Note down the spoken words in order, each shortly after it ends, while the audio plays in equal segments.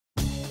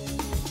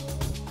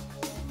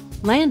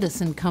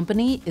Landaas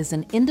Company is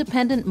an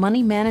independent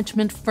money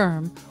management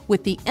firm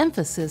with the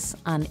emphasis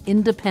on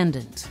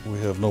independent. We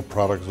have no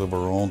products of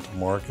our own to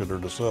market or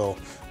to sell.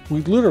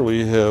 We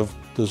literally have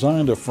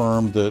designed a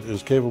firm that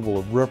is capable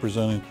of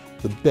representing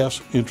the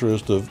best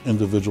interest of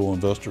individual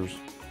investors.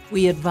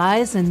 We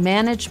advise and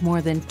manage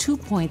more than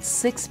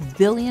 $2.6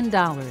 billion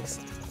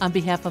on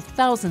behalf of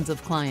thousands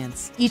of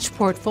clients, each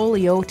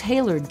portfolio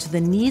tailored to the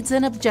needs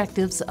and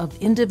objectives of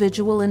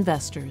individual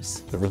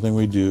investors. Everything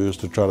we do is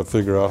to try to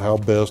figure out how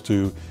best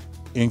to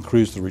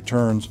increase the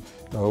returns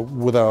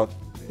without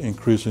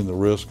increasing the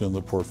risk in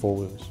the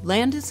portfolios.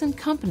 Landaas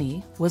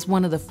Company was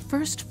one of the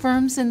first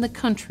firms in the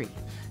country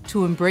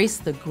to embrace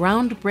the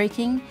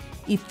groundbreaking,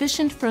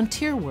 efficient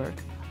frontier work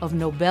of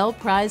Nobel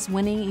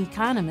Prize-winning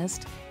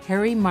economist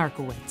Harry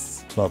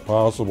Markowitz. It's not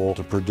possible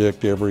to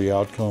predict every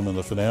outcome in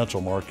the financial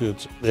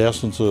markets. The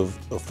essence of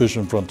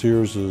efficient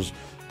frontiers is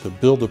to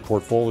build a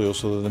portfolio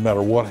so that no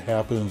matter what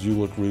happens, you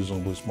look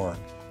reasonably smart.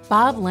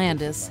 Bob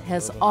Landaas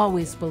has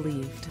always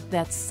believed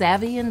that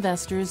savvy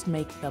investors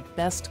make the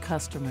best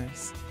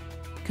customers.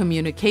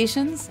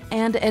 Communications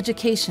and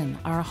education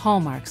are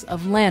hallmarks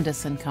of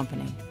Landaas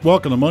Company.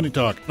 Welcome to Money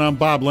Talk. I'm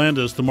Bob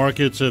Landaas. The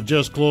markets have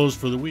just closed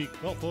for the week.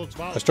 Well, folks,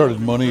 I started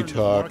Money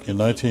Talk in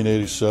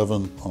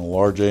 1987 on a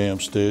large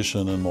AM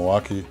station in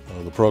Milwaukee.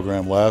 The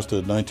program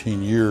lasted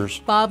 19 years.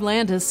 Bob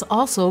Landaas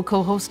also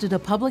co-hosted a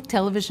public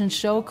television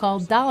show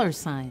called Dollar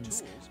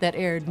Signs that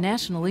aired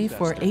nationally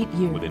for 8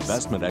 years. With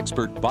investment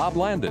expert Bob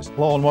Landaas.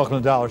 Hello and welcome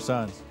to Dollar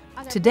Signs.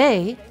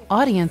 Today,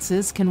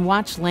 audiences can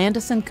watch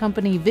Landaas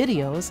Company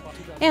videos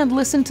and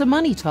listen to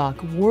Money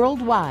Talk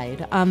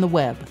worldwide on the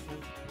web.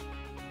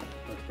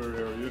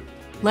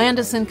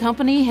 Landaas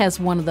Company has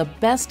one of the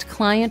best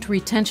client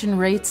retention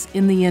rates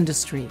in the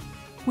industry.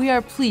 We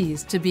are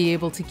pleased to be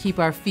able to keep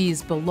our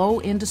fees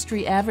below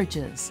industry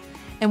averages,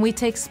 and we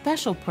take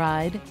special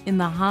pride in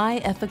the high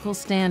ethical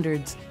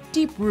standards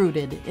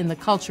deep-rooted in the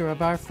culture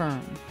of our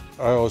firm.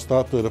 I always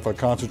thought that if I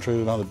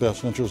concentrated on the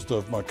best interest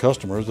of my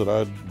customers that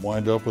I'd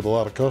wind up with a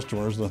lot of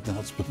customers, and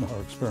that's been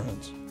our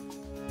experience.